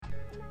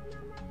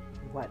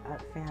What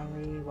up,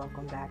 family?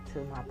 Welcome back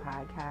to my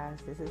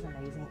podcast. This is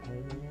Amazing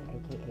Amy,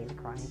 aka the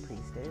Crying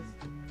Priestess.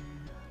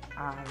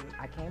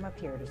 I came up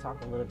here to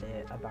talk a little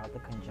bit about the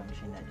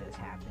conjunction that just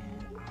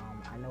happened.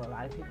 I know a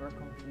lot of people are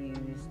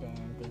confused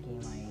and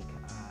thinking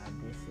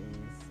this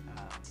is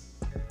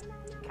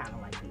kind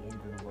of like the end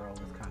of the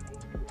world is coming.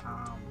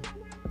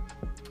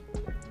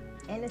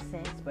 In a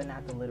sense, but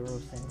not the literal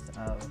sense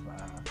of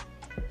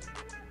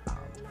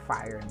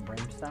fire and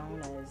brimstone,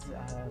 as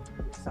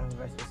some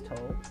of us was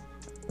told,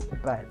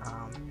 but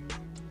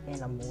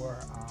in a more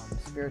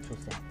spiritual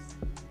sense.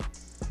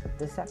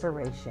 The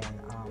separation,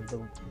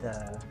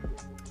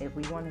 if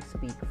we want to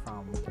speak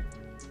from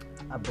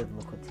a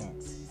biblical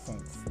sense,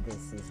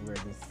 this is where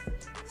this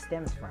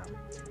stems from.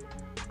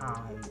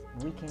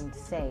 We can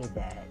say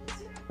that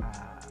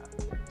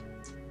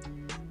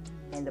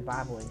in the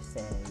Bible it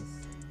says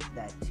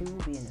that two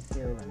will be in the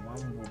field and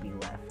one will be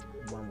left,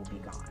 one will be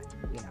gone.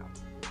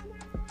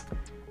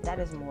 That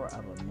is more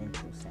of a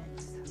mental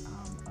sense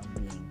of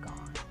being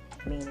gone,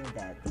 meaning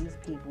that these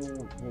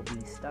people will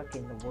be stuck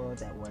in the world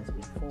that was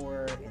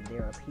before, and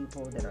there are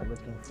people that are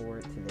looking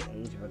forward to the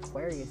age of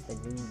Aquarius, the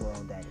new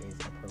world that is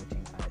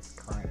approaching us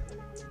currently.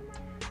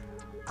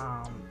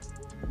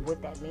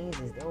 What that means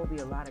is there will be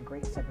a lot of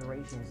great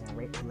separations in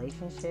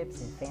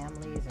relationships and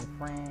families and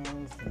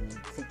friends and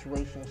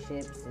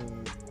situationships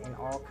and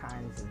all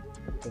kinds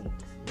of things.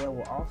 There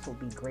will also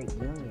be great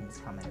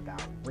unions coming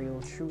about, real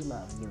true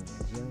love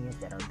unions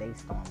that are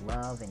based on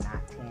love and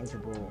not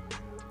tangible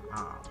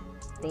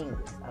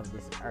things of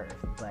this earth,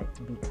 but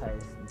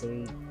because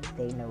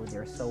they know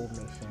their soul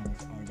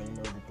missions and they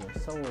know that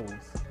their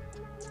souls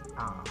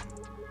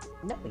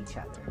know each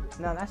other.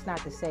 No, that's not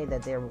to say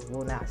that there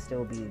will not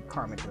still be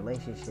karmic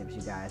relationships,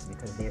 you guys,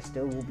 because there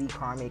still will be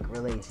karmic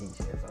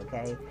relationships,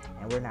 okay?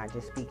 And we're not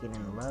just speaking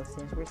in the love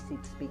sense, we're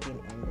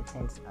speaking in the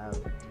sense of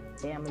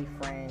family,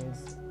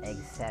 friends,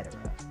 etc.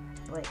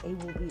 But it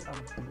will be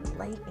a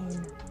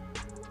blatant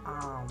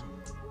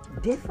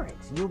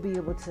difference. You'll be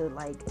able to,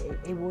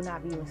 it will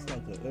not be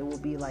mistaken. It will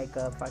be like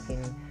a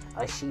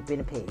sheep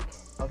and a pig,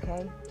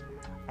 okay?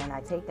 And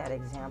I take that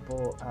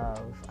example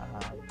of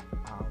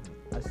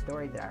a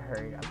story that I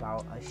heard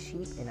about a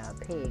sheep and a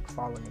pig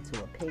falling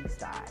into a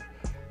pigsty.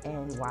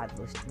 And while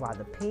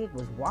the pig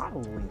was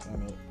waddling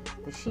in it,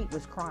 the sheep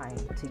was crying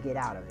to get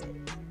out of it.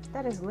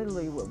 That is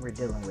literally what we're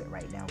dealing with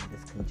right now with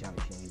this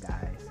conjunction, you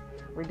guys.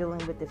 We're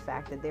dealing with the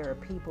fact that there are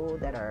people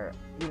that are,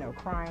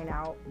 crying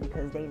out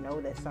because they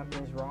know that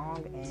something's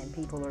wrong, and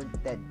people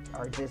that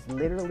are just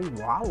literally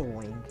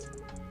wallowing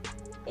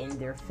in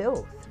their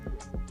filth.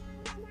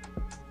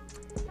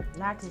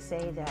 Not to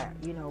say that,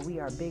 we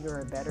are bigger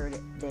or better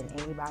than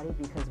anybody,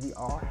 because we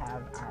all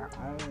have our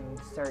own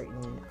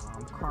certain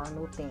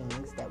carnal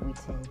things that we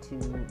tend to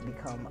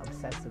become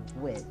obsessive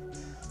with.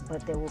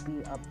 But there will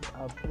be a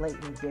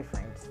blatant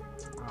difference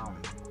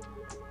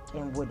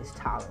in what is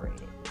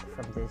tolerated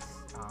from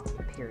this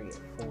period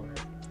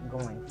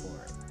going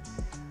forward.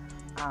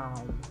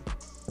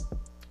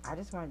 I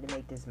just wanted to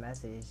make this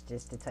message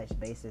just to touch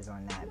bases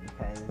on that,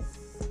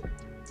 because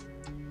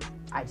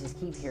I just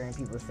keep hearing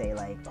people say,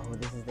 oh,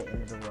 this is the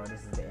end of the world,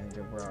 this is the end of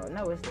the world.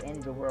 No, it's the end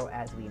of the world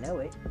as we know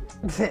it.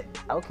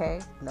 Okay,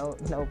 no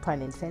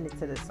pun intended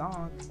to the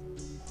song,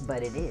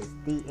 but it is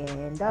the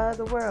end of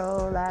the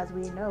world as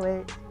we know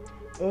it.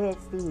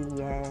 It's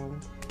the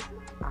end.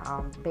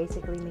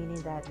 Basically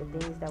meaning that the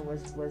things that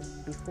was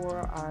before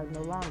are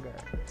no longer.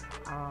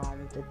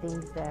 The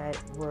things that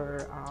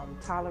were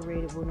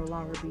tolerated will no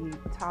longer be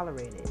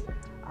tolerated.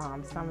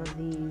 Some of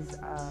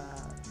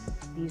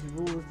these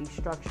rules, these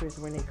structures,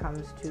 when it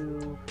comes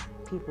to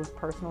people's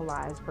personal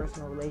lives,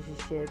 personal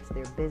relationships,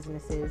 their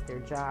businesses, their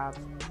jobs,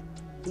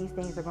 these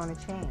things are going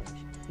to change.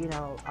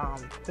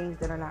 Things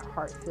that are not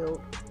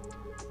heartfelt,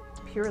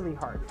 purely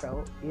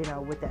heartfelt,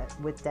 with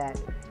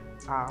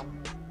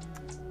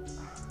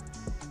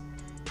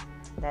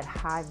that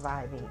high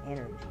vibing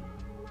energy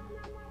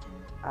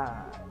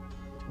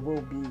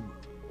will be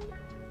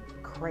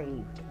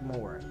craved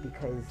more,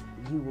 because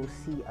you will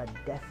see a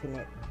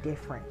definite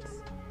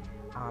difference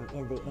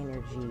in the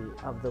energy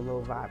of the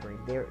low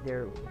vibrating.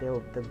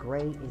 The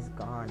gray is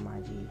gone, my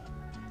G.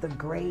 The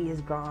gray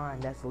is gone.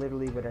 That's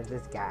literally what I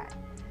just got.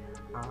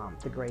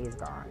 The gray is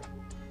gone.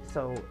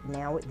 So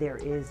now there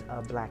is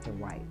a black and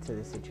white to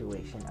the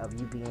situation of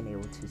you being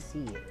able to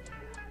see it.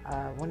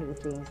 One of the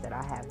things that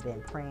I have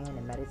been praying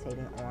and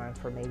meditating on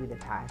for maybe the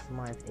past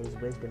month is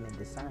wisdom and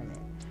discernment.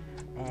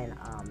 And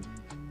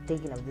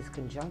thinking of this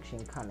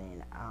conjunction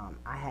coming,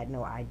 I had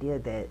no idea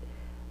that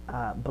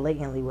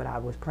blatantly what I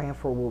was praying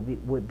for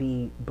would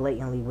be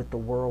blatantly what the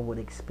world would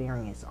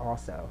experience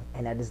also.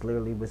 And that is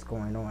literally what's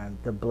going on.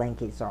 The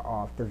blankets are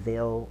off. The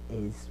veil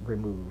is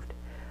removed.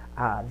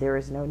 There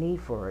is no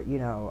need for,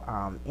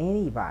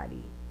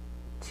 anybody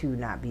to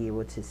not be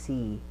able to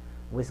see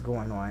what's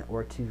going on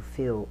or to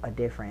feel a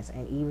difference.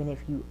 And even if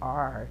you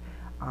are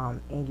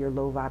in your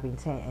low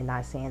vibing tent, and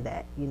not saying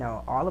that,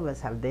 all of us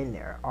have been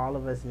there. All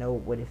of us know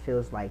what it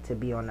feels like to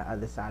be on the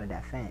other side of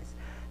that fence.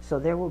 So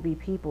there will be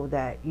people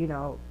that,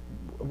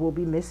 will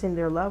be missing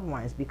their loved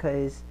ones,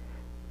 because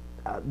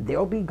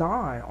they'll be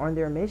gone on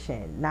their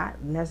mission.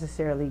 Not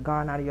necessarily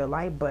gone out of your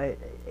life, but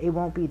it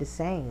won't be the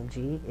same,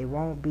 G. It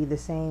won't be the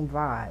same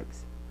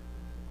vibes.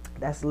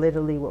 That's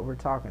literally what we're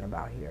talking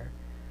about here.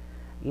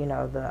 You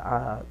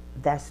know,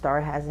 that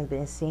star hasn't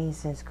been seen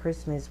since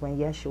Christmas when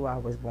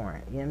Yeshua was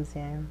born. You know what I'm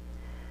saying?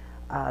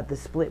 The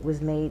split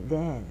was made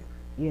then.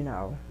 You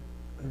know,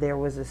 there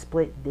was a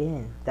split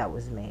then that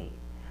was made.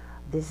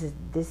 This is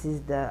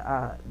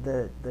the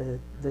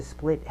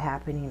split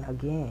happening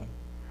again.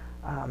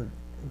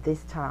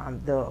 This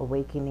time the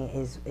awakening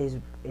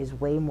is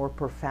way more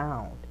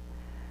profound.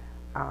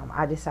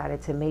 I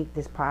decided to make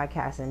this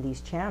podcast and these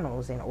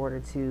channels in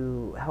order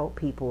to help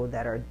people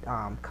that are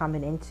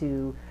coming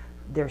into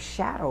their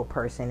shadow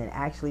person and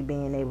actually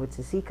being able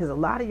to see. Because a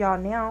lot of y'all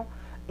now,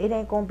 it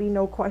ain't gonna be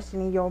no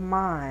question in your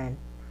mind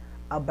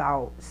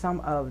about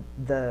some of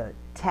the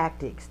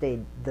tactics, the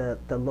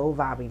low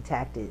vibing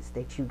tactics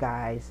that you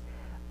guys,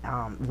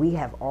 we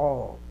have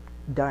all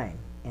done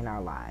in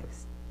our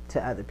lives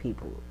to other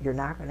people. You're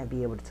not going to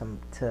be able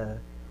to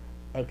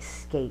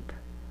escape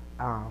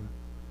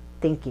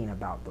thinking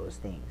about those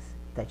things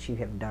that you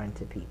have done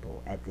to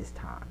people at this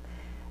time.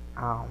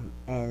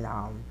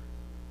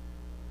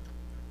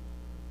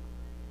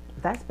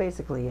 That's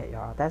basically it,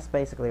 y'all. That's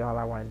basically all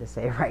I wanted to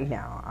say right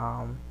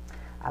now.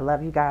 I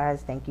love you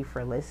guys. Thank you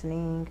for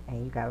listening,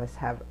 and you guys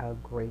have a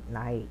great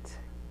night.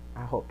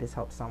 I hope this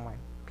helps someone.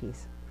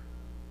 Peace.